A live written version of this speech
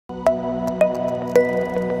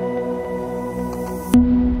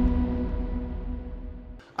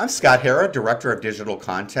I'm Scott Harrah, Director of Digital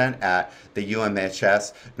Content at the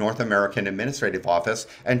UMHS North American Administrative Office,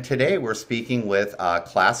 and today we're speaking with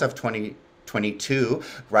Class of 2022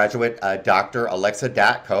 graduate Dr. Alexa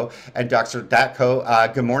Datko. And Dr.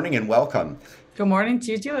 Datko, good morning and welcome. Good morning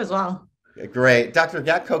to you too as well. Great. Dr.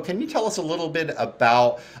 Datko, can you tell us a little bit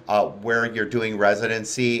about where you're doing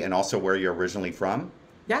residency and also where you're originally from?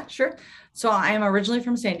 Yeah, sure. So I am originally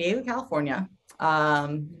from San Diego, California.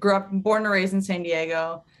 Grew up, born and raised in San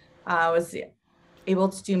Diego. Was able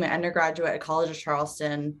to do my undergraduate at College of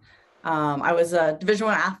Charleston. I was a Division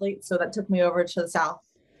I athlete, so that took me over to the South.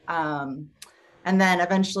 Um, and then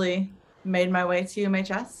eventually made my way to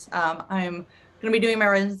UMHS. I'm going to be doing my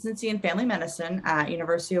residency in family medicine at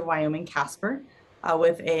University of Wyoming, Casper,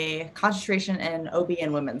 with a concentration in OB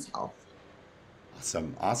and women's health.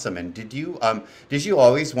 Awesome, awesome. And did you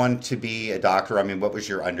always want to be a doctor? I mean, what was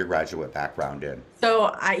your undergraduate background in?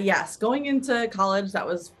 Yes, going into college, that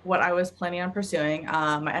was what I was planning on pursuing.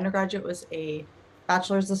 My undergraduate was a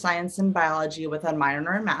bachelor's of science in biology with a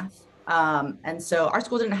minor in math. And so our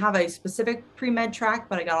school didn't have a specific pre-med track,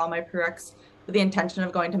 but I got all my prereqs with the intention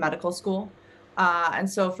of going to medical school. And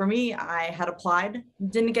so for me, I had applied,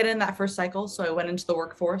 didn't get in that first cycle, so I went into the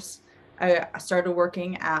workforce. I started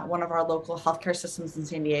working at one of our local healthcare systems in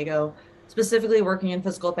San Diego, specifically working in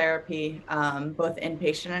physical therapy, both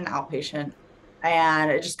inpatient and outpatient.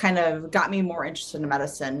 And it just kind of got me more interested in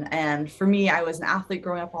medicine. And for me, I was an athlete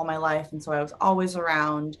growing up all my life. And so I was always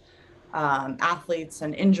around athletes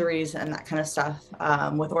and injuries and that kind of stuff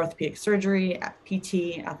with orthopedic surgery,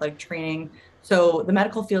 PT, athletic training. So the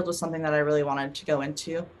medical field was something that I really wanted to go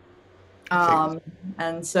into. Okay. Um,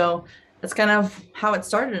 and so that's kind of how it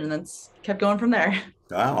started, and it's kept going from there.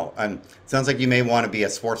 Wow. Sounds like you may want to be a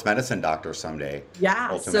sports medicine doctor someday,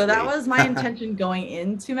 Yeah, so that ultimately. was my intention going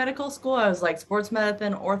into medical school. I was like sports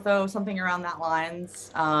medicine, ortho, something around that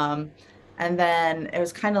lines. And then it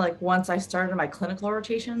was kind of like once I started my clinical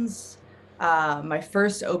rotations, my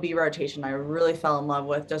first OB rotation, I really fell in love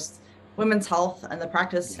with just women's health and the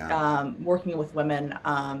practice Yeah. working with women.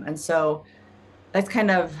 And so that's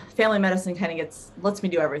kind of family medicine kind of lets me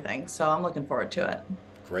do everything. So I'm looking forward to it.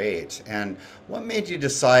 Great. And what made you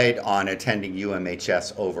decide on attending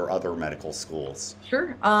UMHS over other medical schools?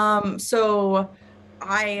 Sure. So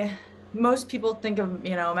I most people think of,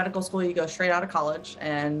 medical school, you go straight out of college,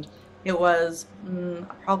 and it was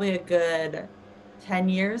probably a good 10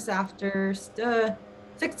 years after 6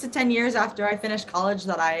 to 10 years after I finished college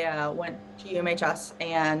that I went to UMHS.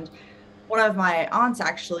 And one of my aunts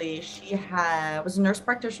actually, she had was a nurse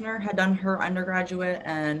practitioner, had done her undergraduate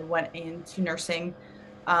and went into nursing.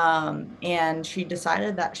 And she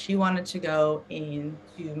decided that she wanted to go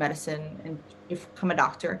into medicine and become a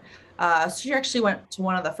doctor. So she actually went to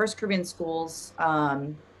one of the first Caribbean schools,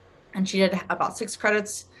 and she did about 6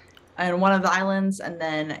 credits in one of the islands, and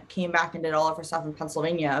then came back and did all of her stuff in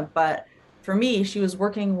Pennsylvania. But for me, she was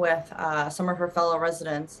working with some of her fellow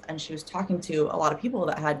residents, and she was talking to a lot of people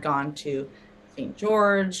that had gone to St.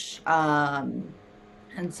 George, and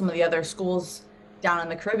some of the other schools down in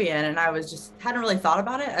the Caribbean. And I was just hadn't really thought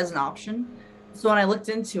about it as an option. So when I looked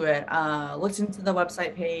into it, looked into the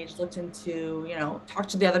website page, looked into, talked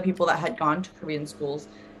to the other people that had gone to Caribbean schools.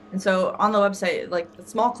 And so on the website, like the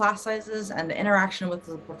small class sizes and the interaction with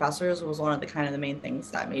the professors was one of the kind of the main things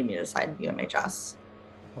that made me decide UMHS.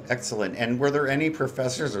 Excellent. And were there any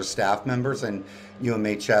professors or staff members in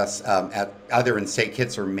UMHS at either in state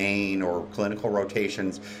kits or main or clinical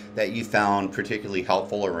rotations that you found particularly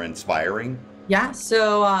helpful or inspiring? Yeah,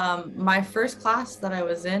 so my first class that I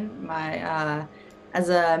was in, my as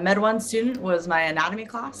a Med 1 student, was my anatomy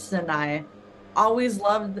class, and I always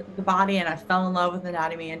loved the body, and I fell in love with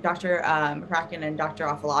anatomy. And Dr. McCracken and Dr.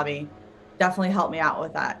 Afalabi definitely helped me out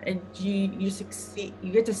with that. And you succeed,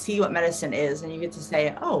 you get to see what medicine is, and you get to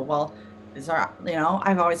say, oh, well, these are,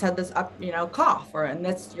 I've always had this up, cough, and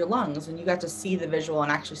that's your lungs, and you got to see the visual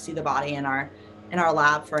and actually see the body in our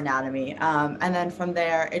lab for anatomy. And then from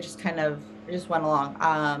there, it just went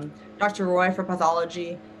along. Dr. Roy for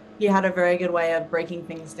pathology, he had a very good way of breaking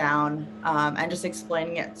things down and just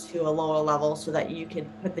explaining it to a lower level so that you could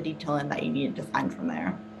put the detail in that you needed to find from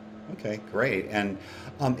there. Okay, great. And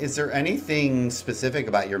is there anything specific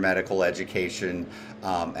about your medical education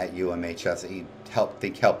at UMHS that you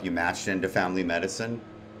help you match into family medicine?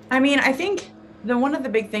 I mean, I think one of the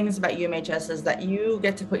big things about UMHS is that you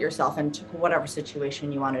get to put yourself into whatever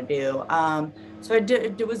situation you want to do. So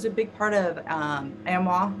it was a big part of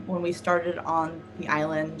AMWA when we started on the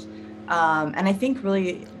island. And I think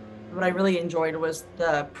really what I really enjoyed was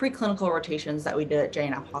the preclinical rotations that we did at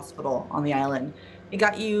JNF Hospital on the island. It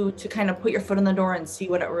got you to kind of put your foot in the door and see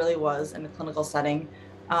what it really was in a clinical setting.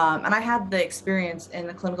 And I had the experience in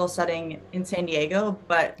the clinical setting in San Diego,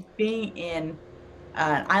 but being in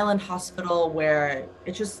an island hospital where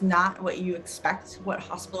it's just not what you expect what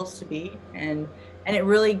hospitals to be, and it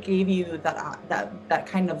really gave you that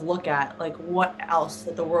kind of look at like what else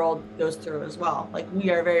that the world goes through as well. Like we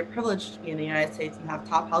are very privileged to be in the United States and have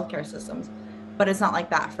top healthcare systems, but it's not like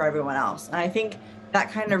that for everyone else. And I think that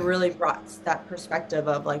kind of really brought that perspective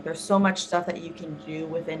of like there's so much stuff that you can do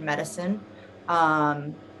within medicine.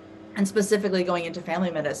 um, and specifically going into family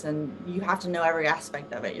medicine, you have to know every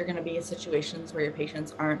aspect of it. You're going to be in situations where your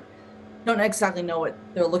patients don't exactly know what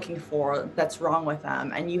they're looking for that's wrong with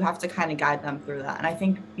them, and you have to kind of guide them through that. And I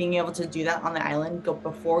think being able to do that on the island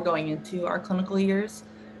before going into our clinical years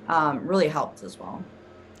really helped as well.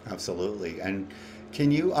 Absolutely. And can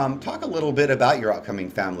you talk a little bit about your upcoming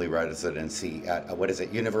family residency at, what is it,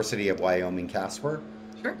 University of Wyoming, Casper?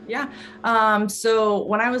 Sure. Yeah. So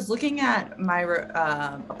when I was looking at my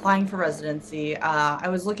applying for residency, I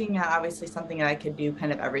was looking at obviously something that I could do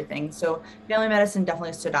kind of everything. So family medicine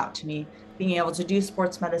definitely stood out to me. Being able to do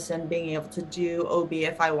sports medicine, being able to do OB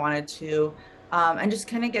if I wanted to, and just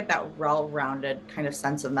kind of get that well-rounded kind of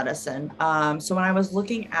sense of medicine. So when I was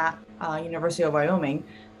looking at University of Wyoming,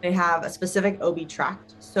 they have a specific OB track.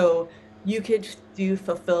 So you could do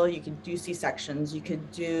fulfill, you could do C-sections, you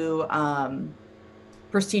could do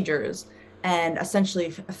procedures, and essentially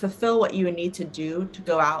fulfill what you would need to do to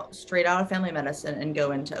go out straight out of family medicine and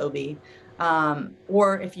go into OB.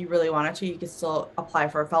 Or if you really wanted to, you could still apply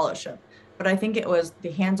for a fellowship. But I think it was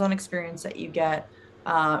the hands-on experience that you get.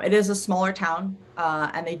 It is a smaller town,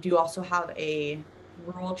 and they do also have a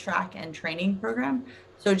rural track and training program.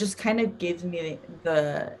 So it just kind of gives me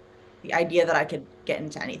the idea that I could get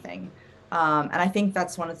into anything. And I think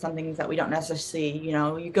that's one of some things that we don't necessarily see. You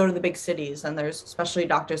know, you go to the big cities and there's specialty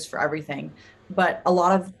doctors for everything, but a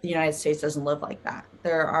lot of the United States doesn't live like that.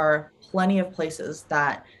 There are plenty of places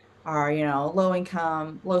that are, you know, low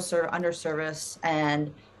income, under service,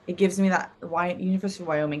 and it gives me that. Why University of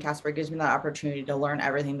Wyoming Casper gives me that opportunity to learn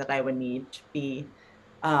everything that I would need to be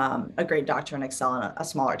a great doctor and excel in a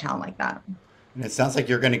smaller town like that. And it sounds like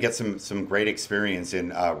you're going to get some great experience in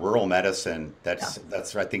rural medicine. Yeah.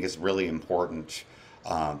 That's I think is really important,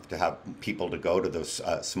 to have people to go to those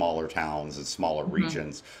smaller towns and smaller Mhm.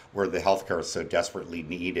 regions where the healthcare is so desperately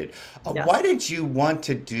needed. Why Yes. did you want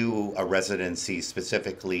to do a residency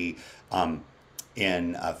specifically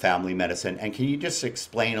in family medicine? And can you just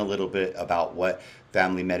explain a little bit about what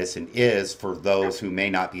family medicine is for those who may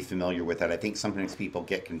not be familiar with it? I think sometimes people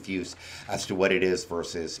get confused as to what it is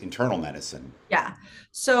versus internal medicine. Yeah.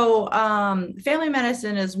 So, family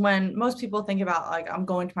medicine is when most people think about like I'm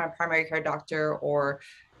going to my primary care doctor or,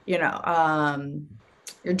 you know,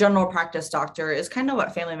 your general practice doctor is kind of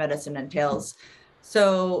what family medicine entails.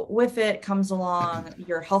 So with it comes along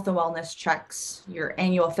your health and wellness checks, your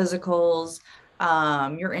annual physicals,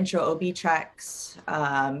 your intro OB checks,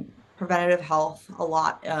 preventative health. A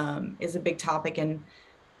lot is a big topic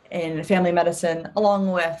in family medicine,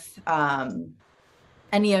 along with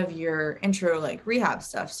any of your intro like rehab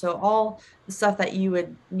stuff. So all the stuff that you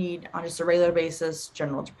would need on just a regular basis,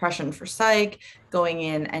 general depression for psych, going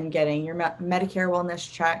in and getting your Medicare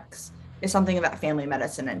wellness checks is something that family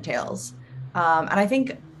medicine entails. And I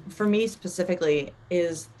think for me specifically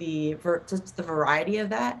is just the variety of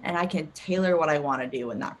that, and I can tailor what I want to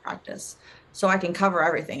do in that practice. So I can cover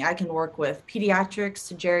everything. I can work with pediatrics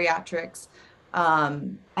to geriatrics,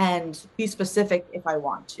 and be specific if I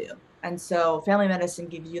want to. And so family medicine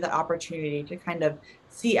gives you that opportunity to kind of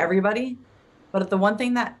see everybody. But the one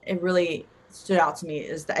thing that it really stood out to me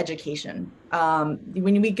is the education.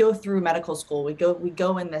 When we go through medical school, we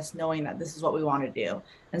go in this knowing that this is what we want to do.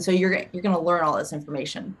 And so you're going to learn all this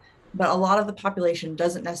information. But a lot of the population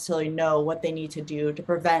doesn't necessarily know what they need to do to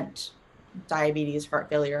prevent diabetes, heart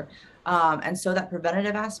failure. And so that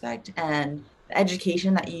preventative aspect and the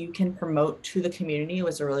education that you can promote to the community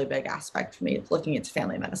was a really big aspect for me looking into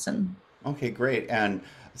family medicine. Okay, great. And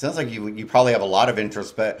it sounds like you probably have a lot of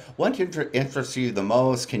interest, but what interests you the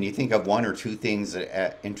most? Can you think of one or two things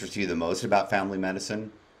that interest you the most about family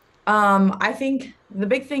medicine? I think the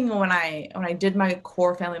big thing when I did my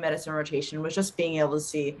core family medicine rotation was just being able to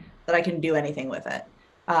see that I can do anything with it.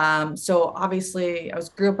 So obviously,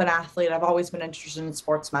 grew up an athlete. I've always been interested in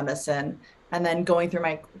sports medicine, and then going through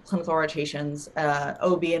my clinical rotations,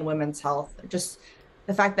 OB and women's health, just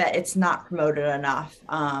the fact that it's not promoted enough,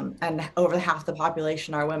 and over half the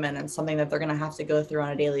population are women, and something that they're going to have to go through on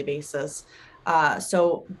a daily basis.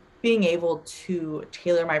 So being able to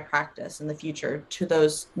tailor my practice in the future to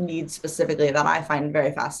those needs specifically that I find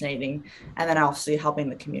very fascinating. And then obviously helping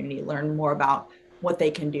the community learn more about what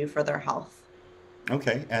they can do for their health.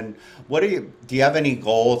 Okay. And do you have any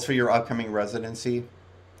goals for your upcoming residency?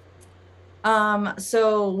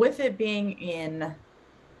 So with it being in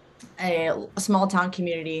a small town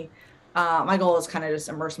community, my goal is kind of just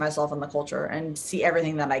immerse myself in the culture and see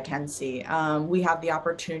everything that I can see. We have the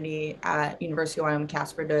opportunity at University of Wyoming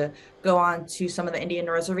Casper to go on to some of the Indian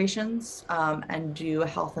reservations and do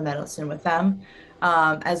health and medicine with them,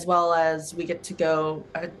 as well as we get to go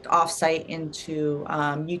off-site into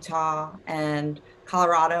Utah and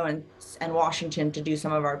Colorado and Washington to do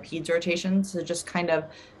some of our peds rotations. So just kind of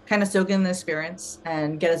soak in the experience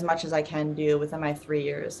and get as much as I can do within my 3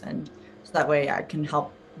 years. And so that way I can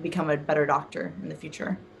help become a better doctor in the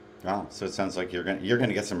future. Oh, so it sounds like you're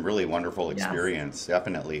gonna get some really wonderful Yes. experience,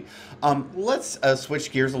 definitely. Let's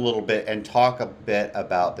switch gears a little bit and talk a bit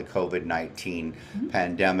about the COVID-19 Mhm.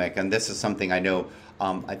 pandemic. And this is something I know.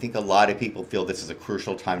 I think a lot of people feel this is a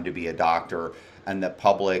crucial time to be a doctor, and the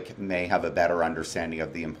public may have a better understanding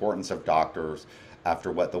of the importance of doctors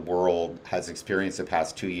after what the world has experienced the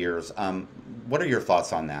past 2 years. What are your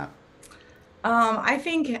thoughts on that? I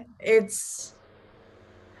think it's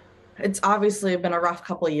obviously been a rough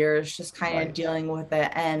couple of years just kind of Right. dealing with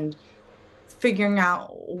it and figuring out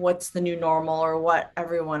what's the new normal or what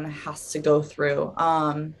everyone has to go through.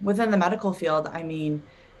 Within the medical field, I mean,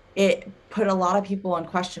 it put a lot of people in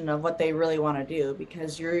question of what they really want to do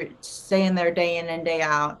because you're staying there day in and day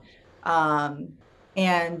out. Um,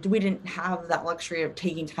 and we didn't have that luxury of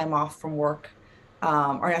taking time off from work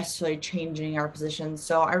or necessarily changing our positions.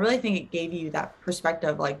 So I really think it gave you that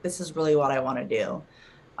perspective like, this is really what I want to do.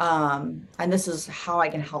 And this is how I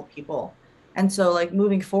can help people. And so like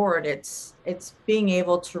moving forward, it's being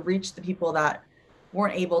able to reach the people that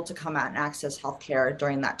weren't able to come out and access healthcare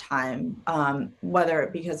during that time, whether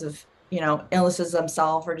because of illnesses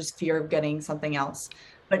themselves or just fear of getting something else,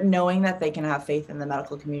 but knowing that they can have faith in the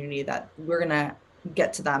medical community that we're gonna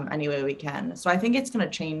get to them any way we can. So I think it's gonna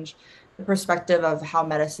change the perspective of how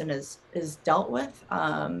medicine is dealt with,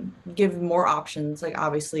 give more options, like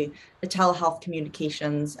obviously the telehealth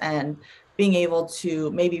communications and being able to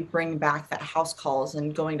maybe bring back that house calls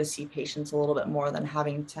and going to see patients a little bit more than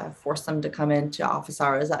having to force them to come into office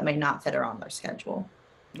hours that may not fit around their schedule.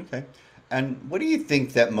 Okay. And what do you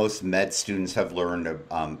think that most med students have learned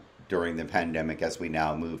during the pandemic as we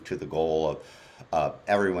now move to the goal of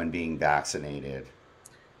everyone being vaccinated?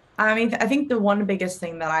 I mean, I think the one biggest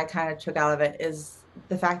thing that I kind of took out of it is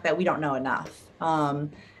the fact that we don't know enough,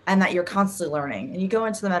 and that you're constantly learning. And you go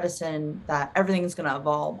into the medicine that everything's going to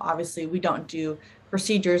evolve. Obviously, we don't do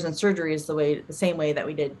procedures and surgeries the same way that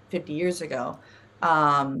we did 50 years ago.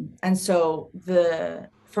 And so the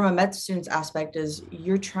from a med student's aspect is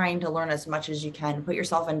you're trying to learn as much as you can, put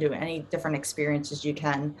yourself into any different experiences you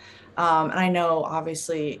can. And I know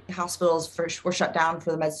obviously hospitals first were shut down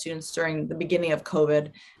for the med students during the beginning of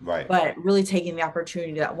COVID, Right. but really taking the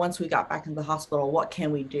opportunity that once we got back into the hospital, what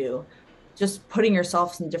can we do? Just putting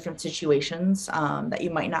yourself in different situations that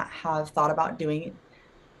you might not have thought about doing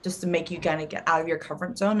just to make you kind of get out of your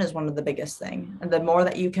comfort zone is one of the biggest thing. And the more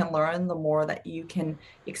that you can learn, the more that you can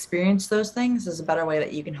experience those things is a better way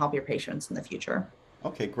that you can help your patients in the future.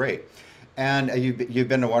 Okay, great. And you've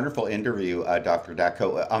been a wonderful interview, Dr.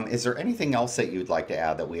 Datko. Is there anything else that you'd like to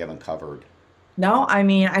add that we haven't covered? No, I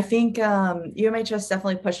mean, I think UMHS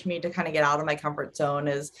definitely pushed me to kind of get out of my comfort zone.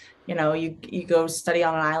 Is you go study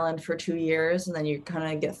on an island for 2 years and then you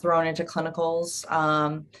kind of get thrown into clinicals,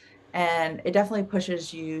 and it definitely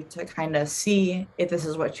pushes you to kind of see if this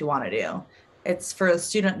is what you want to do. It's for a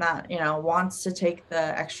student that wants to take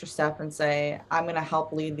the extra step and say, I'm going to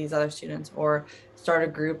help lead these other students or start a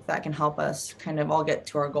group that can help us kind of all get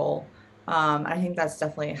to our goal. I think that's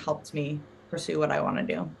definitely helped me pursue what I want to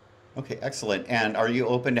do. Okay, excellent. And are you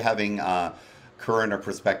open to having current or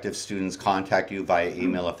prospective students contact you via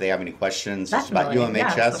email if they have any questions just about Definitely.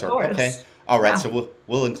 Yes, UMHS of or okay? course. All right, Yeah. so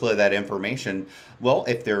we'll include that information. Well,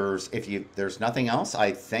 if there's nothing else,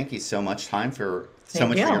 I thank you so Thank much for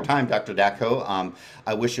your you. time, Dr. Dacko.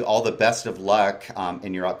 I wish you all the best of luck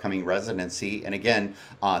in your upcoming residency. And again,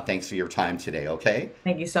 thanks for your time today. Okay.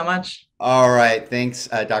 Thank you so much. All right, thanks,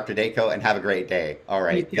 Dr. Dacko, and have a great day. All You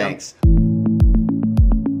right, too. thanks.